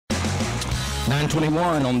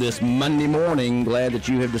9:21 on this Monday morning. Glad that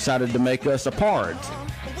you have decided to make us a part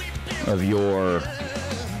of your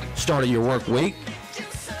start of your work week.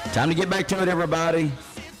 Time to get back to it, everybody.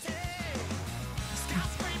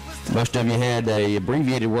 Most of you had a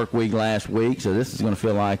abbreviated work week last week, so this is going to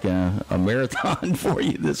feel like a marathon for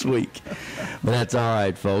you this week. But that's all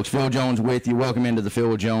right, folks. Phil Jones with you. Welcome into the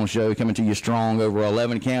Phil Jones Show, coming to you strong over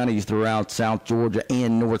 11 counties throughout South Georgia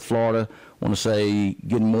and North Florida. I want to say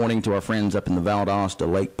good morning to our friends up in the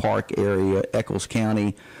Valdosta, Lake Park area, Eccles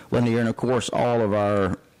County, Lanier, and, of course, all of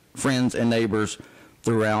our friends and neighbors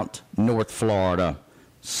throughout North Florida.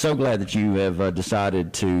 So glad that you have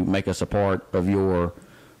decided to make us a part of your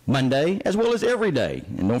Monday, as well as every day.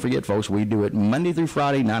 And don't forget, folks, we do it Monday through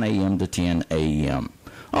Friday, 9 a.m. to 10 a.m.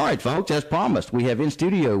 All right, folks, as promised, we have in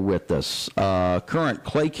studio with us current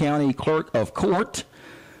Clay County Clerk of Court,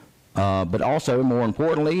 but also, more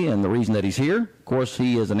importantly, and the reason that he's here, of course,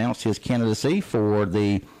 he has announced his candidacy for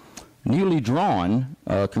the newly drawn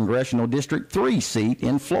Congressional District 3 seat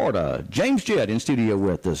in Florida. James Jett in studio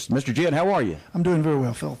with us. Mr. Jett, how are you? I'm doing very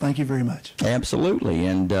well, Phil. Thank you very much. Absolutely.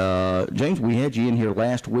 And James, we had you in here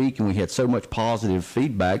last week, and we had so much positive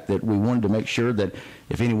feedback that we wanted to make sure that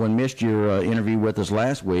if anyone missed your interview with us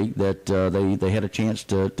last week, that they had a chance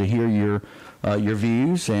to hear your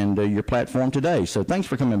views and your platform today. So thanks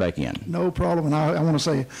for coming back in. No problem. And I want to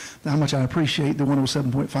say how much I appreciate the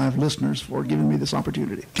 107.5 listeners for giving me this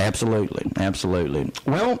opportunity. Absolutely. Absolutely.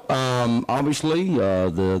 Well, obviously,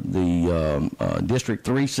 the District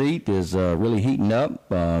 3 seat is really heating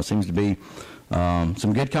up. Seems to be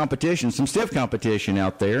some good competition, some stiff competition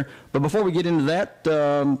out there. But before we get into that,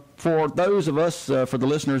 for those of us, for the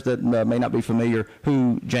listeners that may not be familiar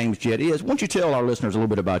who James Jett is, why don't you tell our listeners a little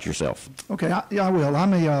bit about yourself? Okay, I will.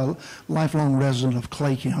 I'm a lifelong resident of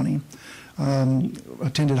Clay County.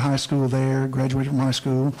 Attended high school there, graduated from high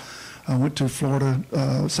school. Went to Florida,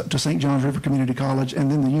 to St. John's River Community College,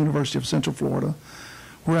 and then the University of Central Florida,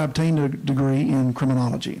 where I obtained a degree in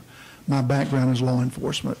criminology. My background is law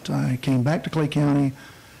enforcement. I came back to Clay County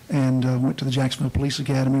and went to the Jacksonville Police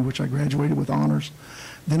Academy, which I graduated with honors.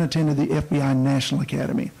 Then attended the FBI National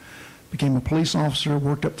Academy. Became a police officer,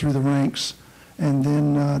 worked up through the ranks, and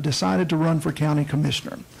then decided to run for county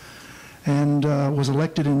commissioner. And was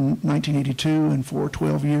elected in 1982, and for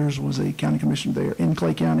 12 years was a county commissioner there in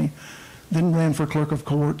Clay County. Then ran for clerk of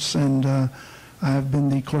courts, and I have been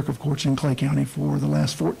the clerk of courts in Clay County for the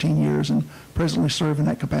last 14 years and presently serve in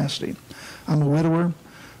that capacity. I'm a widower.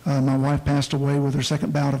 My wife passed away with her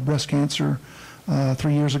second bout of breast cancer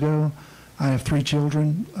 3 years ago. I have 3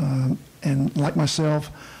 children, and like myself,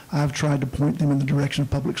 I've tried to point them in the direction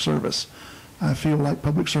of public service. I feel like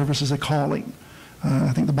public service is a calling.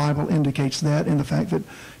 I think the Bible indicates that in the fact that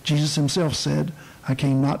Jesus himself said, I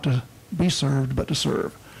came not to be served, but to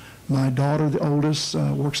serve. My daughter, the oldest,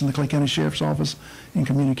 works in the Clay County Sheriff's Office in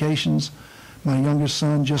communications. My youngest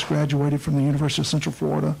son just graduated from the University of Central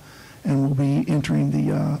Florida and will be entering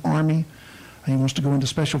the Army. He wants to go into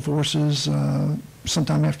Special Forces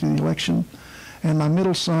sometime after the election. And my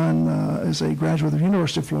middle son is a graduate of the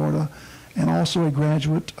University of Florida and also a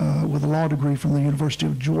graduate with a law degree from the University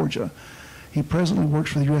of Georgia. He presently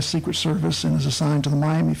works for the U.S. Secret Service and is assigned to the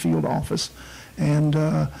Miami field office, and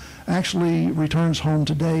actually returns home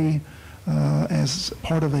today as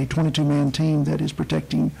part of a 22-man team that is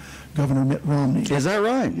protecting Governor Mitt Romney. Is that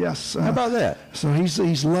right? Yes. How about that? So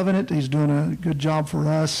he's loving it. He's doing a good job for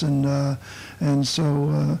us, and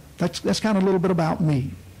so that's kind of a little bit about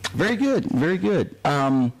me. Very good. Very good.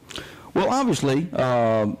 Well, obviously,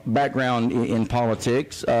 background in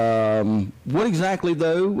politics. What exactly,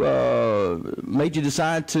 though, made you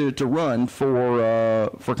decide to run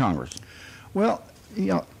for Congress? Well,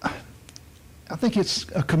 I think it's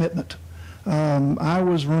a commitment. I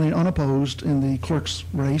was running unopposed in the clerk's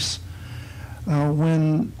race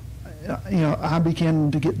when I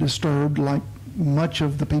began to get disturbed, like much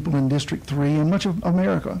of the people in District 3 and much of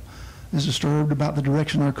America is disturbed about the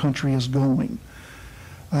direction our country is going.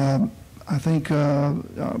 I think not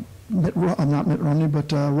Mitt Romney,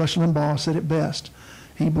 but Rush Limbaugh said it best.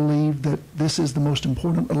 He believed that this is the most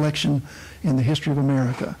important election in the history of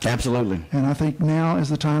America. Absolutely. And I think now is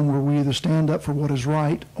the time where we either stand up for what is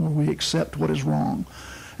right or we accept what is wrong.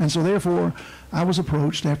 And so therefore, I was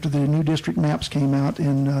approached after the new district maps came out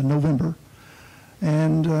in November.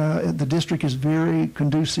 And the district is very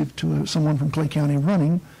conducive to someone from Clay County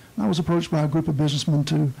running. I was approached by a group of businessmen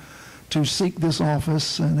to seek this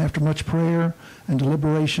office, and after much prayer and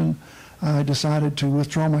deliberation, I decided to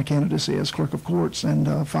withdraw my candidacy as clerk of courts and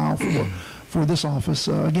file for this office,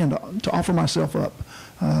 again, to offer myself up,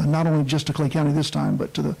 not only just to Clay County this time,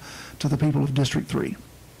 but to the people of District 3.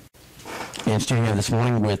 In studio this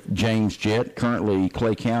morning with James Jett, currently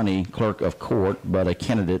Clay County Clerk of Court, but a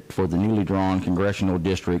candidate for the newly drawn Congressional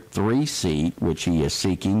District 3 seat, which he is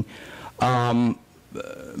seeking. Mr.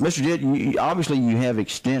 Jett, obviously you have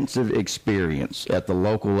extensive experience at the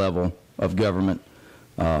local level of government,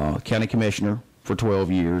 county commissioner for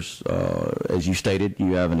 12 years. As you stated,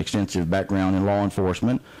 you have an extensive background in law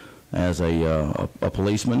enforcement as a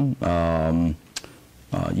policeman.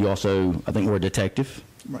 You also, I think, were a detective.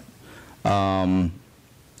 Right. And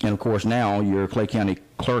of course now you're Clay County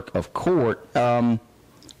Clerk of Court. Do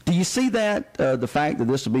you see that, the fact that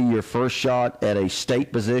this will be your first shot at a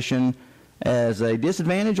state position, as a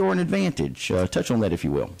disadvantage or an advantage? Touch on that, if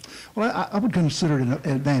you will. Well, I would consider it an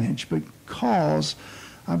advantage because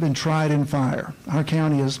I've been tried in fire. Our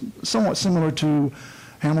county is somewhat similar to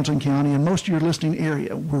Hamilton County and most of your listening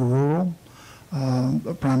area. We're rural,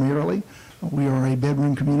 primarily. We are a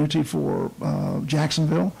bedroom community for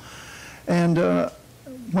Jacksonville. And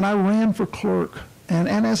when I ran for clerk and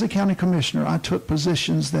as a county commissioner, I took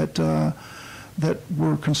positions that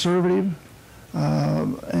were conservative.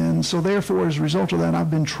 And so therefore, as a result of that,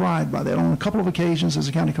 I've been tried by that. On a couple of occasions as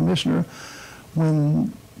a county commissioner,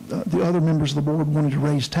 when the other members of the board wanted to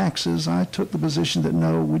raise taxes, I took the position that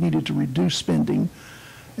no, we needed to reduce spending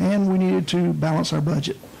and we needed to balance our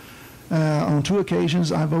budget. On 2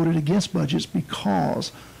 occasions, I voted against budgets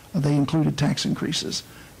because they included tax increases.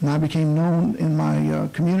 And I became known in my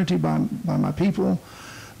community by my people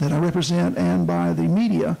that I represent and by the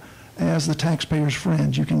media as the taxpayer's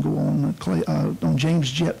friend. You can go on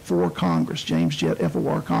James Jett for Congress, James Jett,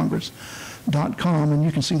 FORCongress.com, and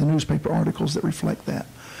you can see the newspaper articles that reflect that.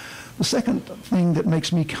 The second thing that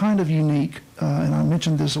makes me kind of unique, and I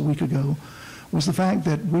mentioned this a week ago, was the fact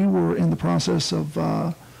that we were in the process of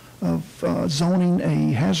zoning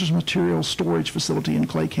a hazardous materials storage facility in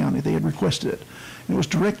Clay County. They had requested it. It was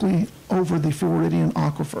directly over the Floridian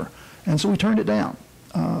aquifer, and so we turned it down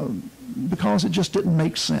because it just didn't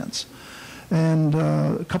make sense. And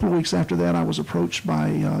a couple of weeks after that, I was approached by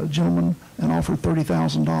a gentleman and offered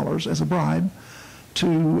 $30,000 as a bribe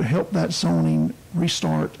to help that zoning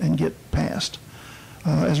restart and get passed.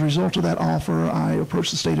 As a result of that offer, I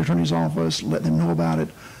approached the state attorney's office, let them know about it,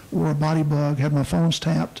 wore a body bug, had my phones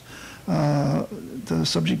tapped. The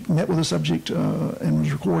subject met with the subject and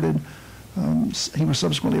was recorded. He was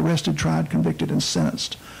subsequently arrested, tried, convicted, and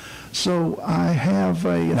sentenced. So I have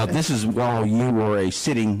a... Now, this is while you were a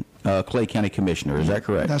sitting Clay County Commissioner, is that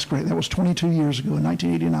correct? That's correct. That was 22 years ago in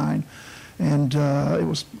 1989. And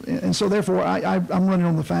so therefore, I'm running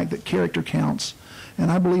on the fact that character counts. And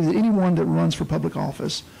I believe that anyone that runs for public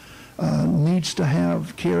office needs to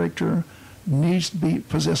have character, needs to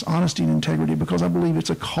possess honesty and integrity, because I believe it's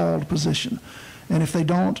a called position. And if they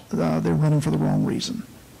don't, they're running for the wrong reason.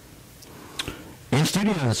 In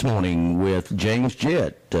studio this morning with James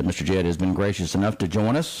Jett. Mr. Jett has been gracious enough to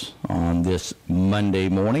join us on this Monday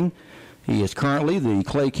morning. He is currently the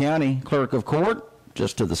Clay County Clerk of Court,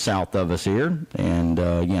 just to the south of us here, and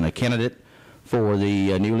again, a candidate for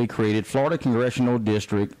the newly created Florida Congressional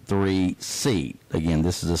District 3 seat. Again,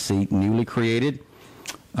 this is a seat newly created.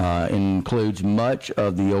 Includes much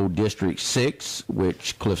of the old District 6,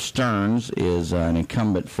 which Cliff Stearns is an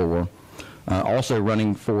incumbent for. Also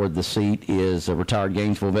running for the seat is retired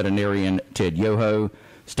Gainesville veterinarian Ted Yoho,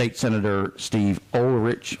 State Senator Steve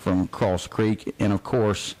Ulrich from Cross Creek, and of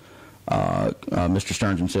course, Mr.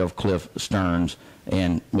 Stearns himself, Cliff Stearns,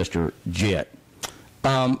 and Mr. Jett.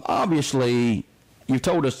 Obviously, you've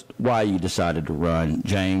told us why you decided to run,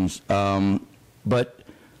 James, but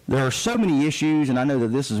there are so many issues, and I know that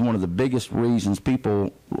this is one of the biggest reasons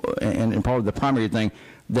people, and probably the primary thing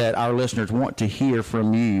that our listeners want to hear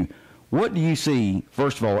from you. What do you see,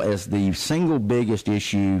 first of all, as the single biggest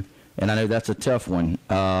issue, and I know that's a tough one,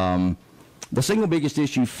 the single biggest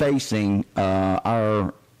issue facing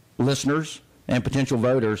our listeners and potential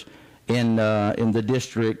voters in the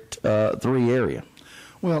District 3 area?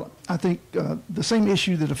 Well, I think the same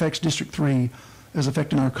issue that affects District 3 is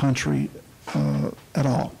affecting our country at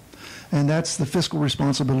all, and that's the fiscal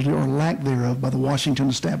responsibility or lack thereof by the Washington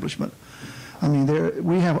establishment. I mean,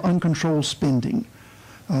 we have uncontrolled spending.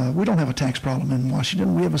 We don't have a tax problem in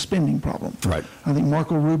Washington. We have a spending problem. Right. I think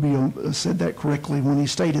Marco Rubio said that correctly when he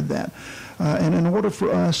stated that. And in order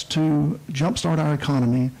for us to jumpstart our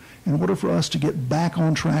economy, in order for us to get back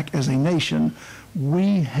on track as a nation,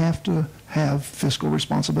 we have to have fiscal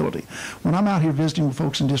responsibility. When I'm out here visiting with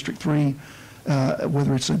folks in District 3,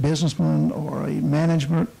 whether it's a businessman or a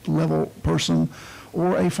management level person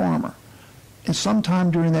or a farmer, and sometime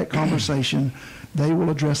during that conversation, they will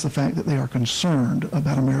address the fact that they are concerned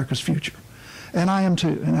about America's future. And I am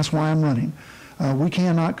too, and that's why I'm running. We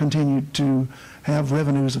cannot continue to have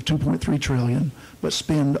revenues of $2.3 trillion, but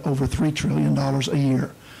spend over $3 trillion a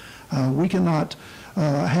year. We cannot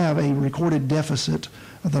have a recorded deficit,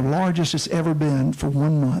 the largest it's ever been for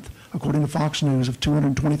 1 month, according to Fox News, of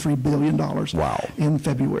 $223 billion in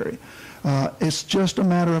February. It's just a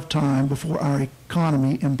matter of time before our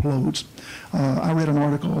economy implodes. I read an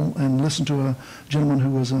article and listened to a gentleman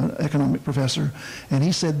who was an economic professor, and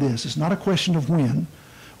he said this: it's not a question of when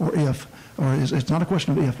or if, it's not a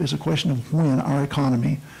question of if, it's a question of when our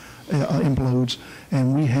economy implodes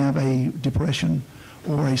and we have a depression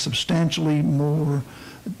or a substantially more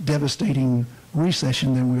devastating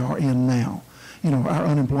recession than we are in now. You know, our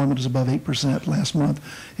unemployment is above 8% last month.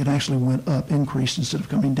 It actually went up, increased instead of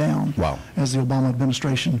coming down. Wow. As the Obama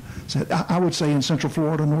administration said. I would say in Central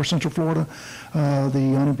Florida, North Central Florida,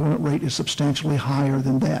 the unemployment rate is substantially higher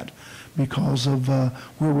than that because of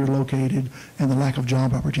where we're located and the lack of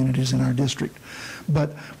job opportunities in our district.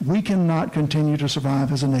 But we cannot continue to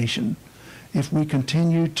survive as a nation if we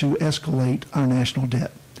continue to escalate our national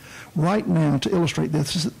debt. Right now, to illustrate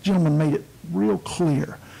this gentleman made it real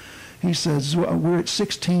clear. He says we're at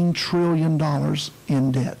 $16 trillion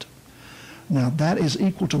in debt. Now, that is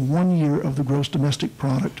equal to 1 year of the gross domestic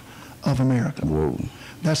product of America. Whoa.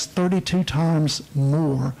 That's 32 times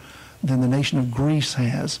more than the nation of Greece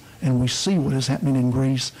has, and we see what is happening in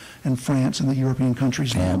Greece and France and the European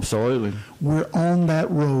countries now. Absolutely. We're on that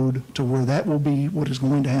road to where that will be what is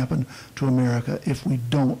going to happen to America if we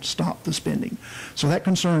don't stop the spending. So that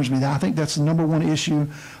concerns me. I think that's the number one issue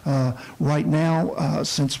right now,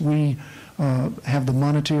 since we have the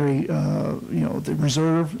monetary, the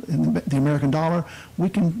reserve in the American dollar. We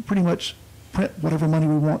can pretty much print whatever money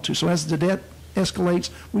we want to. So as the debt escalates,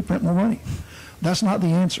 we print more money. That's not the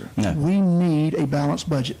answer. No. We need a balanced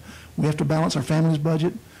budget. We have to balance our family's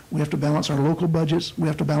budget. We have to balance our local budgets. We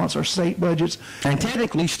have to balance our state budgets. And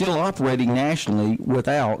technically still operating nationally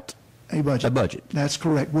without a budget. That's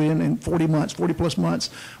correct. In 40 months, 40 plus months,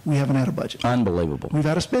 we haven't had a budget. Unbelievable. We've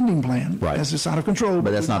had a spending plan. Right. As it's out of control.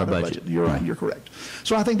 But that's not a budget. You're right. You're correct.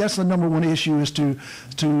 So I think that's the number one issue, is to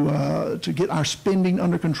get our spending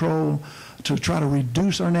under control, to try to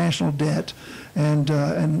reduce our national debt, and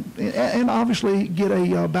obviously get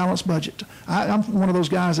a balanced budget. I'm one of those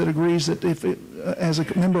guys that agrees that as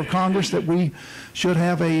a member of Congress, that we should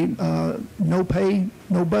have a no pay,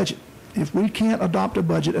 no budget. If we can't adopt a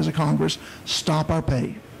budget as a Congress, stop our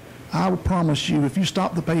pay. I would promise you, if you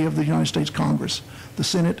stop the pay of the United States Congress, the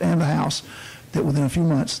Senate and the House, that within a few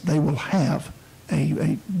months they will have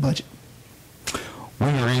a budget. We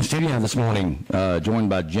are in studio this morning, joined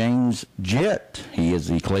by James Jett. He is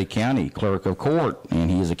the Clay County Clerk of Court,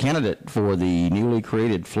 and he is a candidate for the newly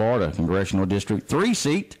created Florida Congressional District 3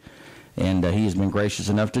 seat. And he has been gracious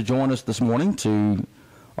enough to join us this morning to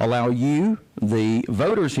allow you, the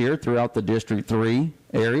voters here throughout the District 3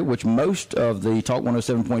 area, which most of the Talk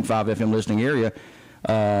 107.5 FM listening area,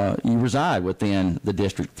 you reside within the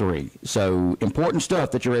District 3. So important stuff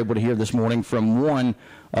that you're able to hear this morning from one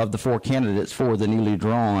of the four candidates for the newly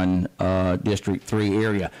drawn District 3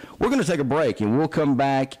 area. We're going to take a break, and we'll come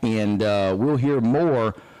back and we'll hear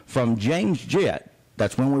more from James Jett.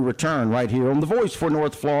 That's when we return right here on The Voice for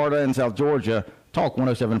North Florida and South Georgia, Talk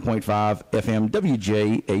 107.5 FM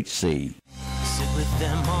WJHC. Sit with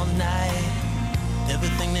them all night.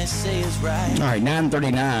 Everything they say is right. All right,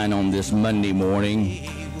 9:39 on this Monday morning.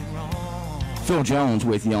 Phil Jones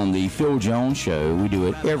with you on the Phil Jones Show. We do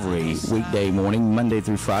it every weekday morning, Monday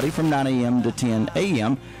through Friday, from 9 a.m. to 10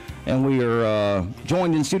 a.m. And we are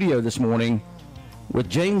joined in studio this morning with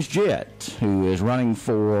James Jett, who is running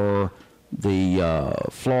for the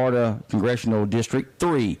Florida Congressional District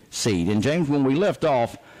 3 seat. And James, when we left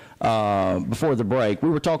off before the break, we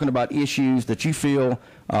were talking about issues that you feel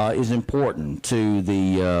is important to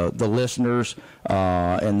the listeners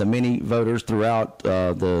and the many voters throughout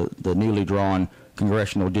the newly drawn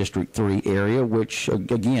Congressional District 3 area, which,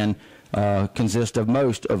 again, consists of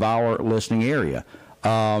most of our listening area.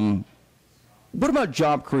 What about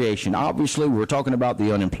job creation? Obviously, we're talking about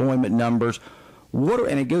the unemployment numbers.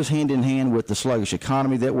 And it goes hand in hand with the sluggish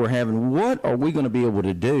economy that we're having. What are we going to be able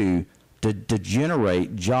to do to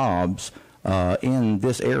generate jobs in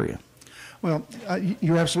this area? Well,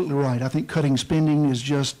 you're absolutely right. I think cutting spending is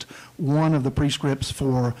just one of the prescripts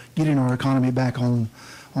for getting our economy back on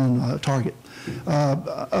target.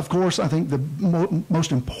 Of course, I think the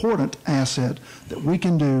most important asset that we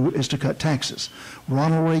can do is to cut taxes.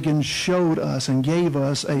 Ronald Reagan showed us and gave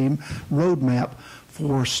us a roadmap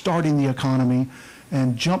for starting the economy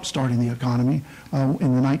and jump-starting the economy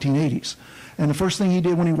in the 1980s. And the first thing he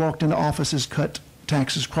did when he walked into office is cut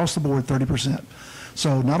taxes across the board 30%.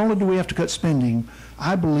 So not only do we have to cut spending,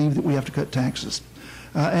 I believe that we have to cut taxes.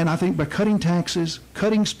 And I think by cutting taxes,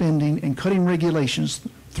 cutting spending, and cutting regulations,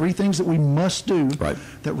 three things that we must do, right,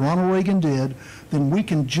 that Ronald Reagan did, then we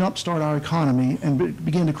can jumpstart our economy and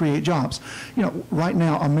begin to create jobs. You know, right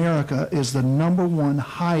now, America is the #1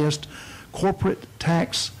 highest corporate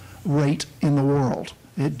tax rate in the world.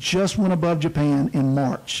 It just went above Japan in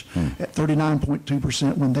March at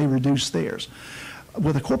 39.2% when they reduced theirs.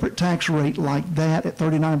 With a corporate tax rate like that at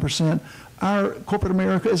 39%, our corporate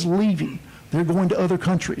America is leaving. They're going to other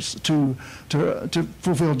countries to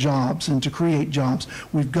fulfill jobs and to create jobs.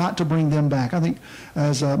 We've got to bring them back. I think,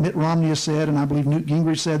 as Mitt Romney has said, and I believe Newt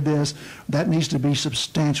Gingrich said this, that needs to be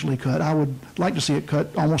substantially cut. I would like to see it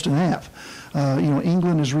cut almost in half.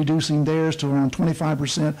 England is reducing theirs to around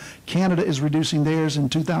 25%. Canada is reducing theirs in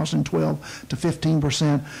 2012 to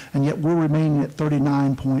 15%, and yet we're remaining at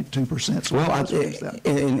 39.2%. So well, and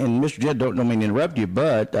Mr. Jett, don't mean to interrupt you,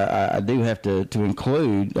 but I do have to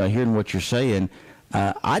include, hearing what you're saying,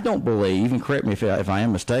 I don't believe, and correct me if I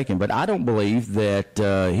am mistaken, but I don't believe that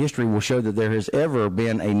history will show that there has ever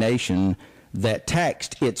been a nation that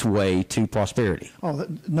taxed its way to prosperity. Oh,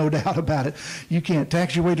 no doubt about it. You can't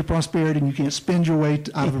tax your way to prosperity, and you can't spend your way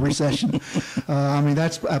out of a recession. I mean,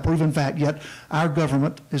 that's a proven fact. Yet our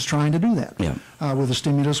government is trying to do that with the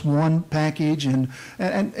Stimulus One package, and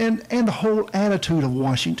the whole attitude of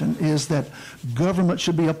Washington is that government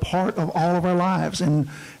should be a part of all of our lives, and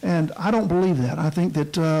I don't believe that. I think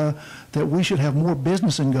that we should have more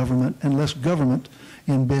business in government and less government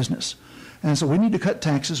in business. And so we need to cut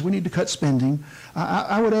taxes. We need to cut spending.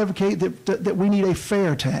 I would advocate that we need a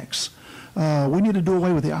fair tax. We need to do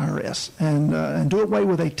away with the IRS and do away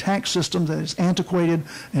with a tax system that is antiquated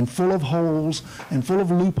and full of holes and full of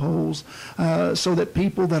loopholes, so that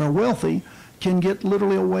people that are wealthy can get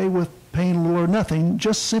literally away with paying little or nothing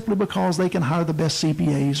just simply because they can hire the best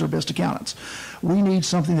CPAs or best accountants. We need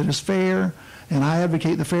something that is fair, and I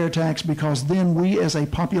advocate the fair tax because then we as a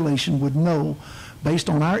population would know,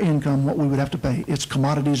 based on our income, what we would have to pay. It's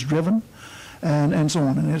commodities driven and so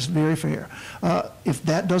on, and it's very fair. If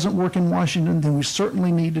that doesn't work in Washington, then we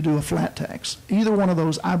certainly need to do a flat tax. Either one of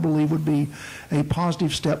those, I believe, would be a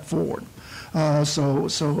positive step forward. So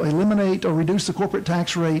eliminate or reduce the corporate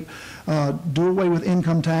tax rate, do away with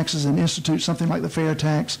income taxes and institute something like the fair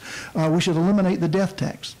tax. We should eliminate the death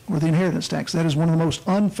tax or the inheritance tax. That is one of the most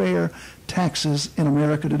unfair taxes in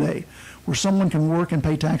America today, where someone can work and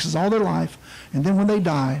pay taxes all their life, and then when they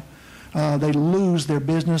die, they lose their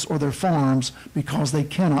business or their farms because they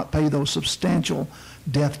cannot pay those substantial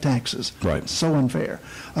death taxes. Right. So unfair.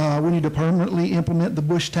 We need to permanently implement the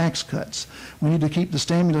Bush tax cuts. We need to keep the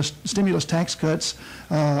stimulus tax cuts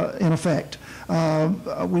in effect.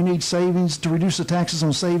 We need savings to reduce the taxes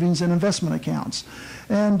on savings and investment accounts,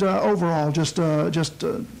 and overall just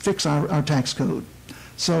fix our tax code.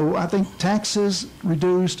 So I think taxes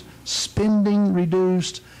reduced, spending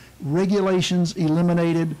reduced, regulations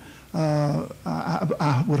eliminated.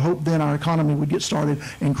 I would hope then our economy would get started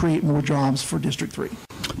and create more jobs for District 3.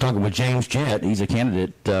 Talking with James Jett, he's a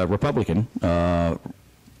candidate, Republican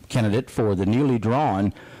candidate for the newly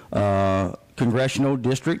drawn Congressional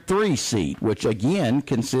District 3 seat, which again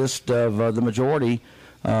consists of the majority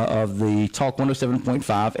of the Talk 107.5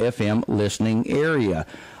 FM listening area.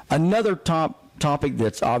 Another topic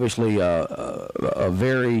that's obviously a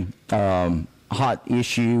very hot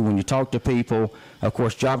issue when you talk to people. Of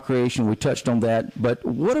course, job creation, we touched on that. But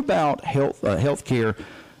what about health care,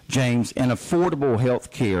 James, and affordable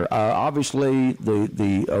health care? Obviously,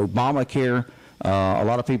 the Obamacare, a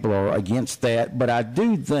lot of people are against that. But I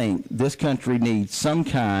do think this country needs some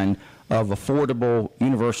kind of affordable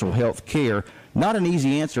universal health care. Not an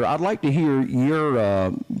easy answer. I'd like to hear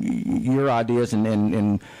your ideas,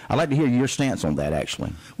 and I'd like to hear your stance on that,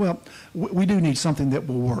 actually. Well, we do need something that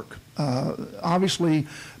will work. Obviously,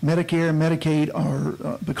 Medicare and Medicaid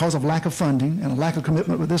are, because of lack of funding and a lack of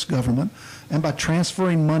commitment with this government, and by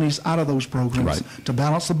transferring monies out of those programs to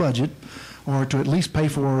balance the budget, or to at least pay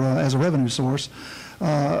for as a revenue source,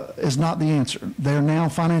 is not the answer. They're now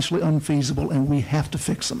financially unfeasible, and we have to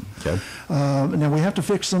fix them. Okay. Now, we have to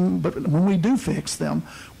fix them, but when we do fix them,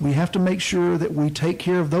 we have to make sure that we take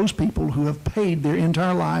care of those people who have paid their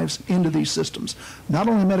entire lives into these systems. Not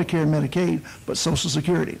only Medicare and Medicaid, but Social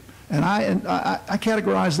Security. And I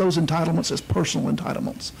categorize those entitlements as personal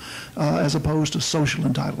entitlements as opposed to social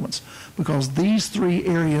entitlements, because these three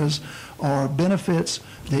areas are benefits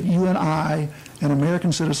that you and I and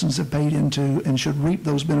American citizens have paid into and should reap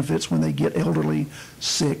those benefits when they get elderly,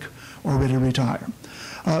 sick, or ready to retire.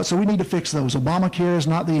 So we need to fix those. Obamacare is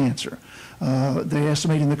not the answer. They're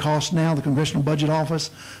estimating the cost now, the Congressional Budget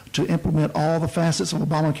Office, to implement all the facets of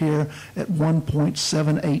Obamacare at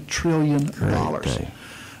 $1.78 trillion. Okay.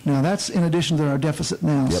 Now, that's in addition to our deficit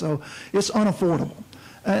now. Yep. So it's unaffordable.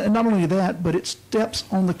 And not only that, but it steps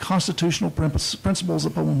on the constitutional principles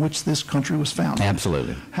upon which this country was founded.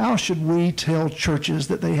 Absolutely. How should we tell churches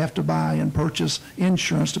that they have to buy and purchase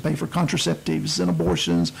insurance to pay for contraceptives and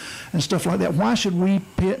abortions and stuff like that? Why should we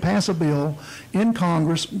pass a bill in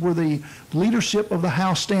Congress where the leadership of the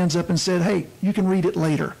House stands up and said, hey, you can read it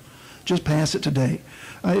later. Just pass it today.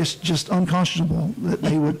 It's just unconscionable that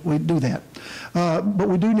they would do that. But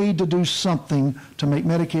we do need to do something to make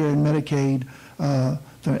Medicare and Medicaid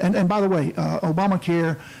and by the way,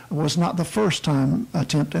 Obamacare was not the first time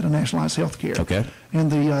attempt at a nationalized health care. Okay. In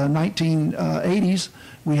the 1980s,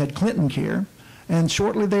 we had Clinton Care, and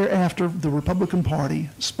shortly thereafter, the Republican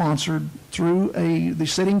Party sponsored through the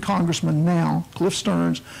sitting congressman now, Cliff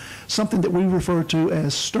Stearns, something that we refer to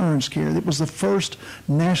as Stearns Care. It was the first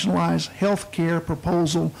nationalized health care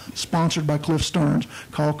proposal sponsored by Cliff Stearns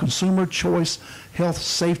called Consumer Choice Health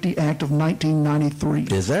Safety Act of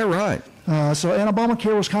 1993. Is that right? And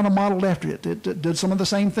Obamacare was kind of modeled after it. It did some of the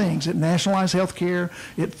same things. It nationalized health care.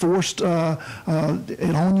 It forced it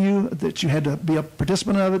on you that you had to be a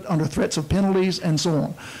participant of it under threats of penalties and so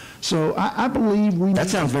on. So I believe we... That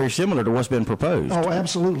sounds very similar to what's been proposed. Oh,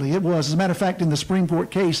 absolutely. It was. As a matter of fact, in the Supreme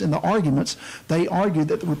Court case, in the arguments, they argued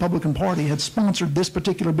that the Republican Party had sponsored this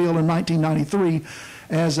particular bill in 1993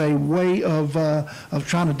 as a way of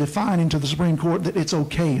trying to define into the Supreme Court that it's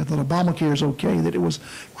okay, that Obamacare is okay, that it was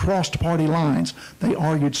crossed party lines. They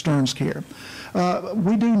argued Stearns Care.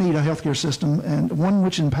 We do need a healthcare system, and one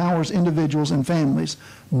which empowers individuals and families,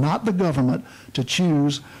 not the government, to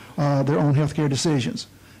choose their own healthcare decisions.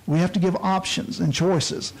 We have to give options and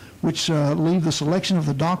choices, which leave the selection of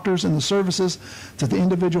the doctors and the services to the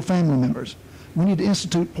individual family members. We need to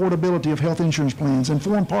institute portability of health insurance plans and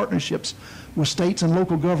form partnerships with states and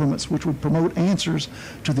local governments, which would promote answers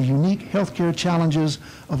to the unique healthcare challenges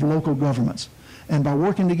of local governments. And by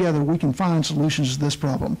working together, we can find solutions to this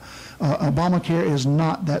problem. Obamacare is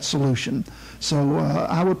not that solution. So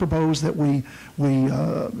I would propose that we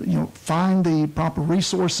find the proper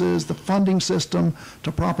resources, the funding system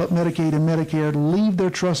to prop up Medicaid and Medicare, to leave their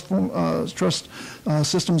trust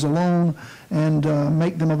systems alone, and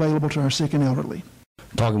make them available to our sick and elderly.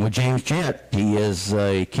 Talking with James Jett. He is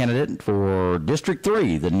a candidate for District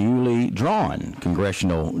 3, the newly drawn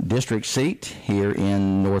congressional district seat here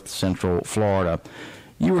in North Central Florida.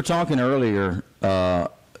 You were talking earlier,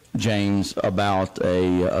 James, about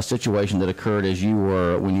a situation that occurred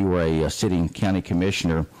when you were a sitting county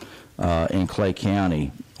commissioner in Clay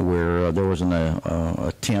County, where there was an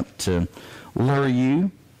attempt to lure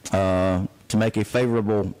you to make a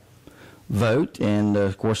favorable vote, and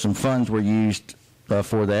of course some funds were used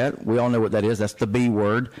for that. We all know what that is. That's the B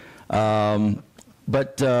word.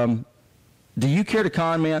 But do you care to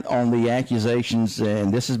comment on the accusations,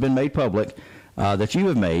 and this has been made public, that you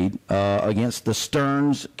have made against the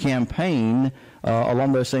Stearns campaign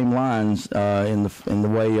along those same lines in the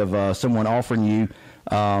way of someone offering you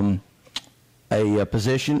a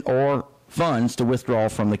position or funds to withdraw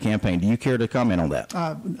from the campaign? Do you care to comment on that?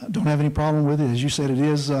 I don't have any problem with it. As you said, it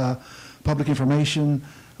is public information.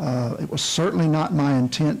 It was certainly not my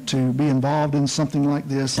intent to be involved in something like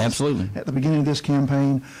this. Absolutely. At the beginning of this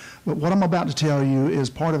campaign. But what I'm about to tell you is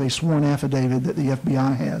part of a sworn affidavit that the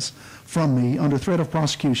FBI has from me under threat of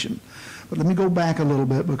prosecution. But let me go back a little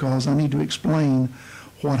bit because I need to explain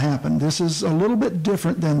what happened. This is a little bit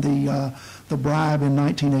different than the bribe in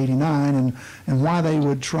 1989 and why they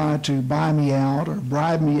would try to buy me out or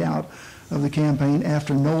bribe me out of the campaign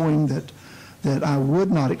after knowing that I would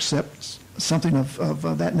not accept something of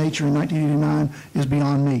that nature in 1989 is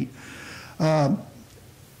beyond me.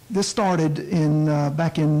 This started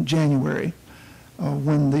back in January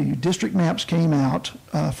when the district maps came out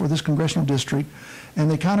for this congressional district, and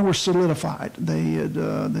they kind of were solidified.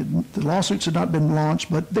 The lawsuits had not been launched,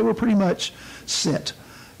 but they were pretty much set.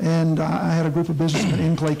 And I had a group of businessmen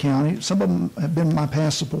in Clay County. Some of them have been my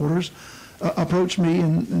past supporters, approached me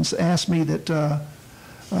and asked me that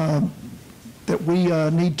we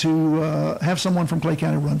need to have someone from Clay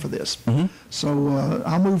County run for this. Mm-hmm. So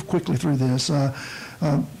I'll move quickly through this.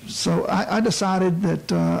 So I decided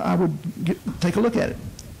that I would take a look at it.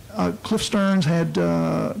 Cliff Stearns had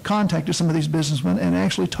contacted some of these businessmen and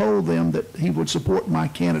actually told them that he would support my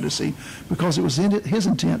candidacy because it was his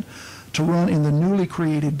intent to run in the newly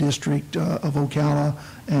created district of Ocala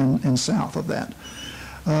and south of that.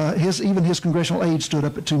 Even his congressional aide stood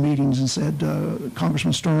up at 2 meetings and said,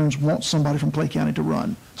 Congressman Stearns wants somebody from Clay County to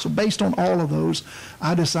run. So based on all of those,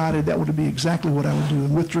 I decided that would be exactly what I would do,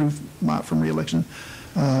 and withdrew from re-election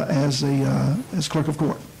as clerk of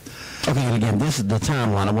court. Okay, and again, this is the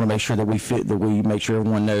timeline. I want to make sure that we make sure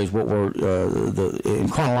everyone knows what we're in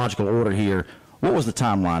chronological order here. What was the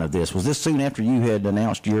timeline of this? Was this soon after you had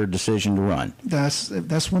announced your decision to run?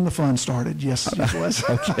 That's when the fun started. Yes, it was.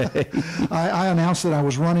 Okay. I announced that I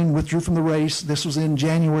was running, withdrew from the race. This was in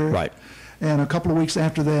January. Right. And a couple of weeks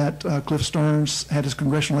after that, Cliff Stearns had his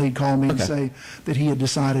congressional aide call me and say that he had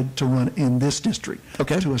decided to run in this district,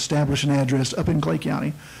 to establish an address up in Clay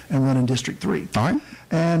County and run in District 3. All right.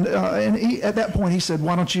 And at that point, he said,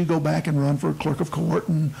 why don't you go back and run for clerk of court,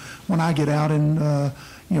 and when I get out in,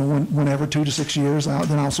 whenever 2 to 6 years out,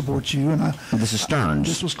 then I'll support you. And this is Stearns.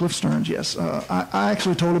 This was Cliff Stearns, yes. I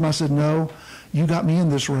actually told him, I said, no, you got me in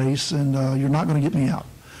this race, and you're not going to get me out.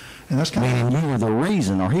 And that's kind of... Meaning you were the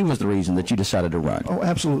reason, or he was the reason that you decided to run. Oh,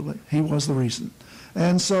 absolutely. He was the reason.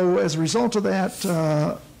 And so as a result of that,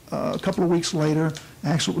 a couple of weeks later,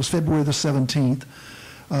 actually it was February the 17th,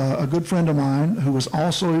 a good friend of mine who was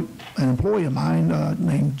also an employee of mine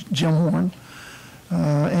named Jim Horn,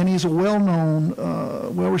 and he's a well-known,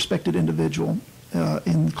 well-respected individual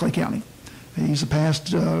in Clay County. He's a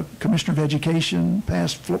past commissioner of education,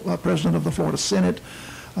 past president of the Florida Senate,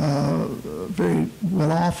 very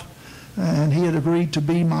well off, and he had agreed to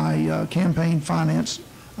be my campaign finance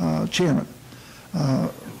chairman.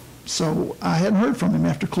 So I hadn't heard from him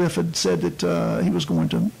after Cliff had said that he was going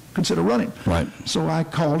to consider running. Right. So I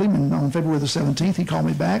called him, and on February the 17th, he called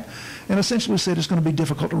me back and essentially said it's going to be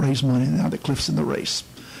difficult to raise money now that Cliff's in the race,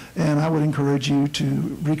 and I would encourage you to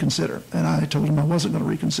reconsider. And I told him I wasn't going to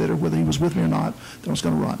reconsider, whether he was with me or not, that I was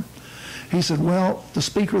going to run. He said, well, the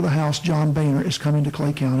Speaker of the House, John Boehner, is coming to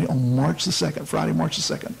Clay County on March the 2nd, Friday, March the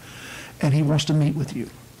 2nd, and he wants to meet with you.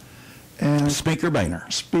 And Speaker Boehner.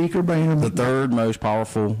 Speaker Boehner. The third most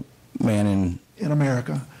powerful man in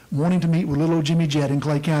America, wanting to meet with little old Jimmy Jett in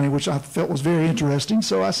Clay County, which I felt was very interesting.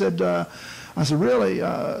 So I said, really,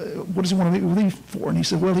 what does he want to meet with me for? And he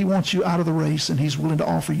said, well, he wants you out of the race, and he's willing to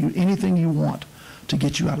offer you anything you want to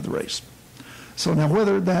get you out of the race. So now,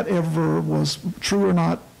 whether that ever was true or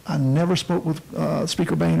not, I never spoke with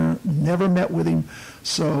Speaker Boehner, never met with him,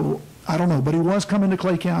 so I don't know. But he was coming to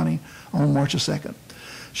Clay County on March the 2nd.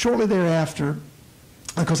 Shortly thereafter,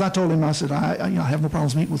 because I told him, I said, I have no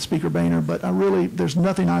problems meeting with Speaker Boehner, but there's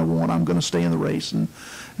nothing I want. I'm going to stay in the race and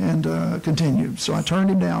continue. So I turned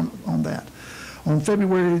him down on that. On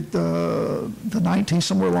February the 19th,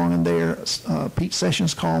 somewhere along in there, Pete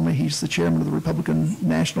Sessions called me. He's the chairman of the Republican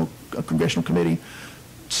National Congressional Committee.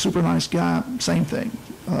 Super nice guy, same thing.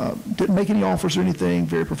 Didn't make any offers or anything,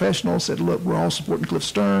 very professional, said, look, we're all supporting Cliff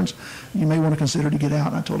Stearns. You may want to consider to get out.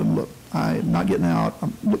 And I told him, look, I'm not getting out. I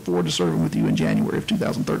look forward to serving with you in January of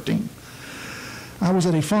 2013. I was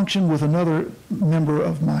at a function with another member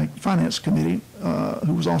of my finance committee,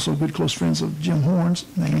 who was also good close friends of Jim Horn's,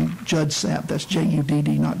 named Judd Sapp. That's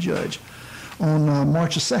J-U-D-D, not Judge. On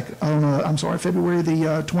February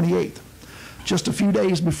the 28th. Just a few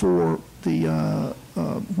days before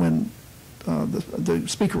when the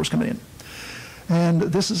speaker was coming in. And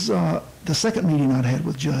this is the second meeting I'd had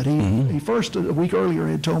with Judd. He first, a week earlier,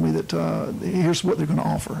 had told me that here's what they're going to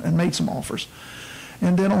offer, and made some offers.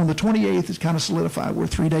 And then on the 28th, it's kind of solidified. We're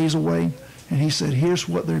 3 days away, and he said, here's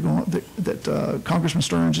what they're going that Congressman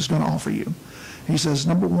Stearns is going to offer you. He says,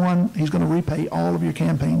 number one, he's going to repay all of your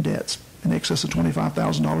campaign debts in excess of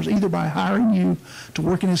 $25,000, either by hiring you to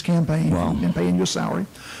work in his campaign and paying you a salary,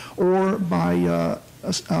 or by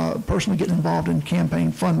personally getting involved in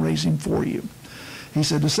campaign fundraising for you. He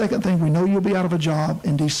said, the second thing, we know you'll be out of a job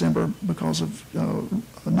in December because of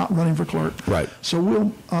not running for clerk. Right. So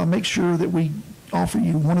we'll make sure that we offer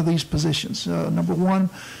you one of these positions. Number one,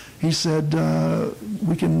 he said,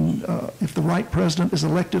 we can, if the right president is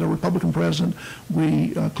elected, a Republican president,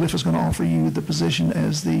 Cliff is going to offer you the position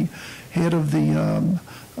as the head of the,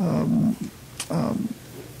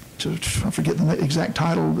 I forget the exact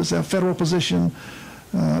title, it's a federal position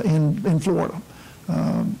in Florida.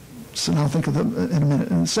 So now I'll think of them in a minute.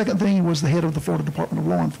 And the second thing was the head of the Florida Department of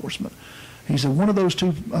Law Enforcement. He said one of those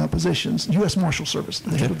two positions, U.S. Marshal Service,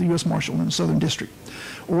 the head of the U.S. Marshal in the Southern District,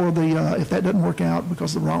 or if that doesn't work out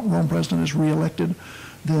because the wrong president is reelected,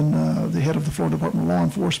 then the head of the Florida Department of Law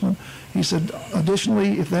Enforcement. He said,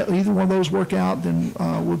 additionally, if either one of those work out, then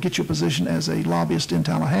we'll get you a position as a lobbyist in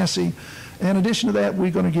Tallahassee. In addition to that,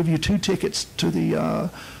 we're going to give you 2 tickets to the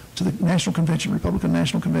National Convention, Republican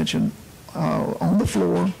National Convention, on the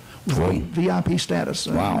floor with a VIP status.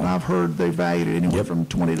 Wow. And I've heard they valued it anywhere from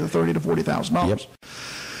 $20,000 to $30,000 to $40,000. Yep.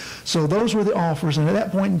 So those were the offers, and at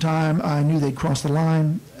that point in time, I knew they'd crossed the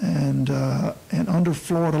line, and under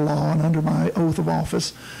Florida law and under my oath of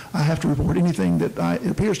office, I have to report anything that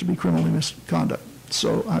it appears to be criminal misconduct.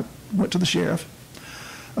 So I went to the sheriff,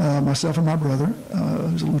 myself and my brother,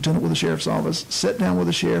 who's a lieutenant with the sheriff's office, sat down with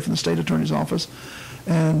the sheriff and the state attorney's office,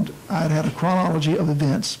 and I had a chronology of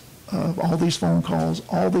events of all these phone calls,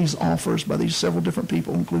 all these offers by these several different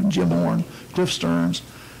people, including Jim Horn, Cliff Stearns,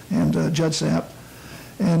 and Judd Sapp.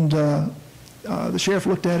 And the sheriff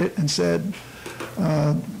looked at it and said,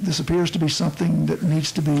 this appears to be something that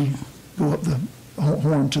needs to go up the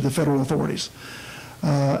horn to the federal authorities.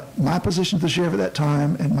 My position to the sheriff at that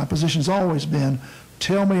time, and my position's always been,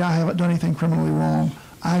 tell me I haven't done anything criminally wrong.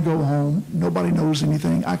 I go home. Nobody knows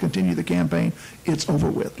anything. I continue the campaign. It's over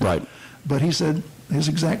with. Right. But he said, his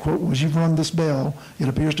exact quote was, you've rung this bell. It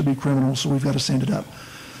appears to be criminal, so we've got to send it up.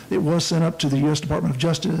 It was sent up to the U.S. Department of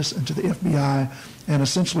Justice and to the FBI, and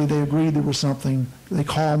essentially they agreed there was something. They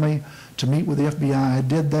called me to meet with the FBI. I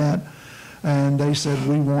did that, and they said,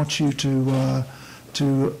 we want you to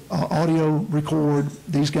audio record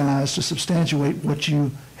these guys to substantiate what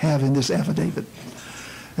you have in this affidavit.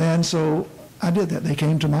 And so I did that. They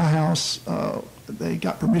came to my house. They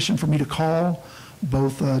got permission for me to call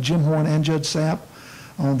both Jim Horn and Judd Sapp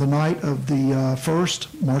on the night of the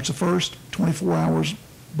March the 1st, 24 hours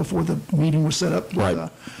before the meeting was set up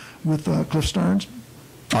with Cliff Stearns.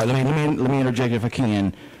 All right, let me interject if I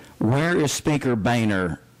can. Where is Speaker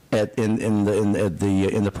Boehner in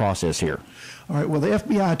the process here? All right. Well, the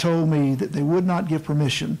FBI told me that they would not give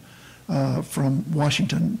permission from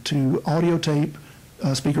Washington to audio tape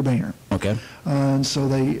Speaker Boehner. Okay. And so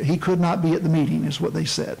he could not be at the meeting, is what they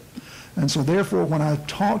said. And so therefore, when I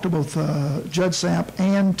talked to both Judd Sapp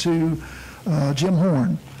and to Jim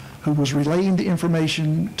Horn, who was relaying the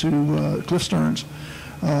information to Cliff Stearns,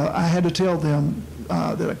 I had to tell them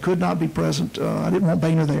that I could not be present. I didn't want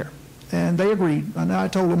Boehner there. And they agreed. And I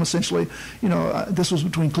told them essentially, this was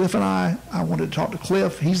between Cliff and I. I wanted to talk to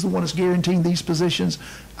Cliff. He's the one that's guaranteeing these positions.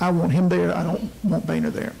 I want him there. I don't want Boehner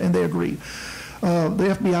there. And they agreed.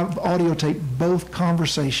 The FBI audio taped both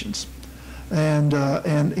conversations. And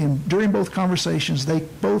during both conversations, they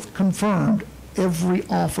both confirmed every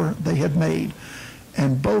offer they had made.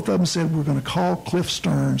 And both of them said, we're going to call Cliff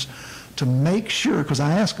Stearns to make sure, because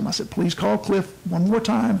I asked him, I said, please call Cliff one more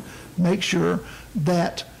time, make sure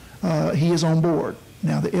that he is on board.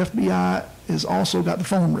 Now, the FBI has also got the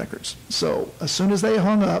phone records. So as soon as they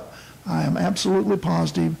hung up, I am absolutely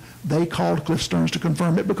positive they called Cliff Stearns to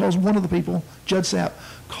confirm it, because one of the people, Judd Sapp,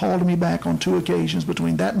 called me back on 2 occasions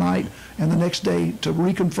between that night and the next day to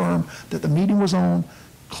reconfirm that the meeting was on,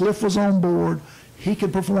 Cliff was on board, he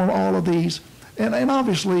could perform all of these. And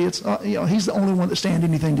obviously, it's he's the only one that stands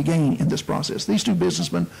anything to gain in this process. These two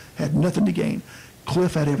businessmen had nothing to gain.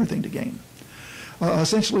 Cliff had everything to gain.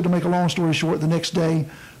 Essentially, to make a long story short, the next day,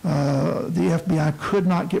 the FBI could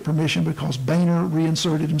not get permission because Boehner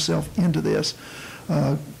reinserted himself into this.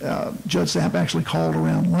 Judd Sapp actually called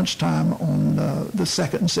around lunchtime on the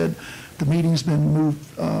 2nd and said the meeting's been moved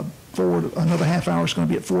forward another half hour. It's going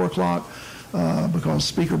to be at 4 o'clock because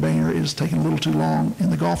Speaker Boehner is taking a little too long in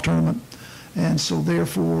the golf tournament. And so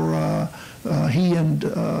therefore, he and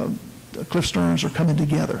Cliff Stearns are coming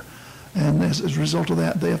together. And as a result of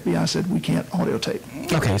that, the FBI said, we can't audio tape.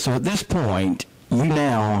 Okay, so at this point, you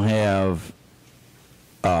now have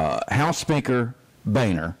House Speaker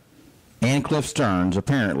Boehner and Cliff Stearns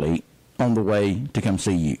apparently on the way to come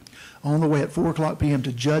see you. On the way at 4 o'clock p.m.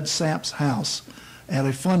 to Judd Sapp's house at a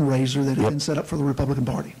fundraiser that had been set up for the Republican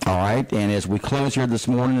Party. All right, and as we close here this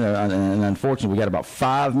morning, and unfortunately we got about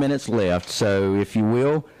 5 minutes left, so if you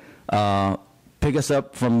will, pick us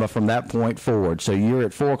up from that point forward. So you're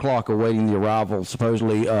at 4 o'clock awaiting the arrival,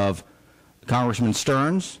 supposedly, of Congressman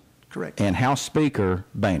Stearns. Correct. And House Speaker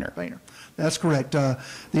Boehner. Boehner. That's correct. The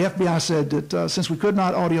FBI said that since we could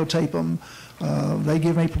not audio tape them, they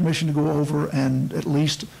gave me permission to go over and at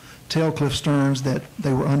least tell Cliff Stearns that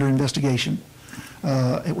they were under investigation.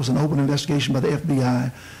 It was an open investigation by the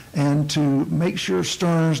FBI, and to make sure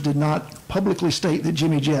Stearns did not publicly state that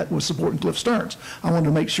Jimmy Jett was supporting Cliff Stearns. I wanted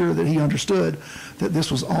to make sure that he understood that this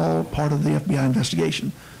was all part of the FBI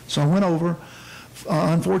investigation. So I went over.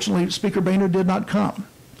 Unfortunately, Speaker Boehner did not come.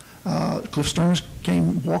 Cliff Stearns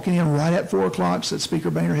came walking in right at 4 o'clock, said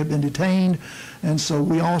Speaker Boehner had been detained, and so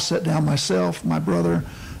we all sat down, myself, my brother,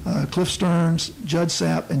 Cliff Stearns, Judd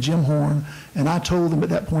Sapp, and Jim Horn, and I told them at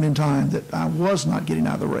that point in time that I was not getting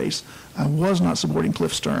out of the race. I was not supporting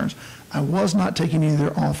Cliff Stearns. I was not taking any of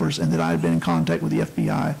their offers, and that I had been in contact with the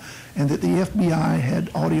FBI, and that the FBI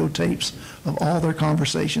had audio tapes of all their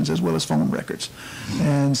conversations as well as phone records.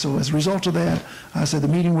 And so as a result of that, I said the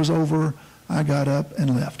meeting was over. I got up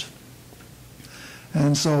and left.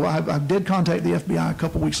 And so I did contact the FBI a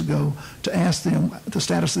couple weeks ago to ask them the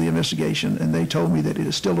status of the investigation, and they told me that it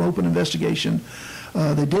is still an open investigation.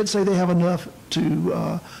 They did say they have enough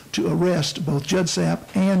to arrest both Judd Sapp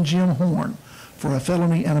and Jim Horn for a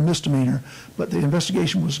felony and a misdemeanor, but the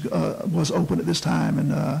investigation was open at this time,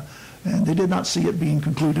 and they did not see it being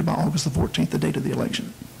concluded by August the 14th, the date of the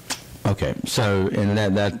election. Okay, so and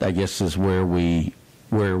that I guess is where we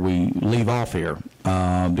leave off here,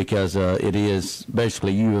 because it is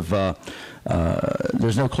basically you have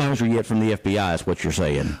there's no closure yet from the FBI, is what you're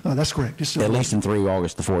saying. That's correct. At least through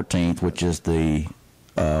August the 14th, which is the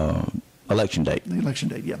election date. The election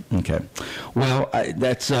date, yeah. Okay. Well,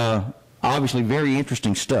 that's obviously very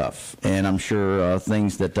interesting stuff, and I'm sure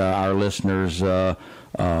things that our listeners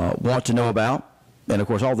want to know about. And, of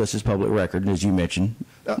course, all this is public record, as you mentioned.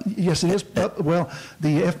 Yes, it is. Well,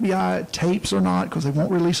 the FBI tapes are not, because they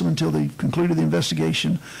won't release them until they've concluded the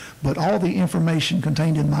investigation. But all the information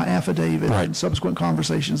contained in my affidavit and subsequent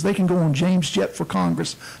conversations, they can go on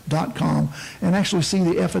jamesjettforcongress.com and actually see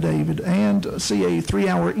the affidavit and see a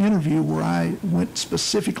 3-hour interview where I went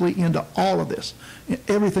specifically into all of this,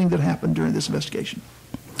 everything that happened during this investigation.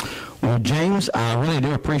 Well, James, I really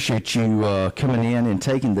do appreciate you coming in and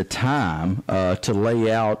taking the time to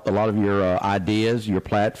lay out a lot of your ideas, your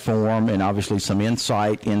platform, and obviously some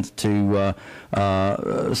insight into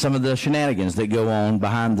some of the shenanigans that go on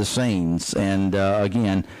behind the scenes. And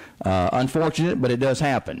again, unfortunate, but it does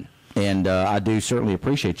happen. And I do certainly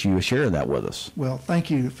appreciate you sharing that with us. Well, thank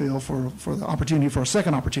you, Phil, for the opportunity, for a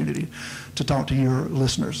second opportunity to talk to your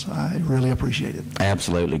listeners. I really appreciate it.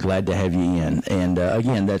 Absolutely. Glad to have you in. And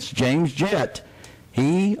again, that's James Jett.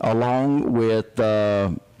 He, along with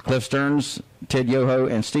Cliff Stearns, Ted Yoho,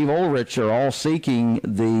 and Steve Ulrich, are all seeking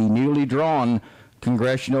the newly drawn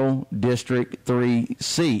Congressional District 3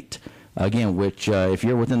 seat. Again, which if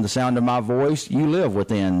you're within the sound of my voice, you live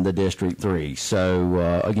within the District 3.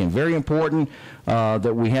 So, again, very important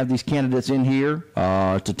that we have these candidates in here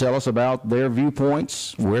to tell us about their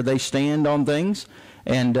viewpoints, where they stand on things.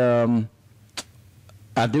 And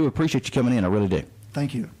I do appreciate you coming in. I really do.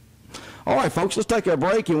 Thank you. All right, folks, let's take a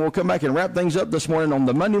break, and we'll come back and wrap things up this morning on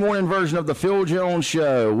the Monday morning version of the Phil Jones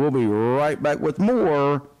Show. We'll be right back with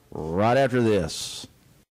more right after this.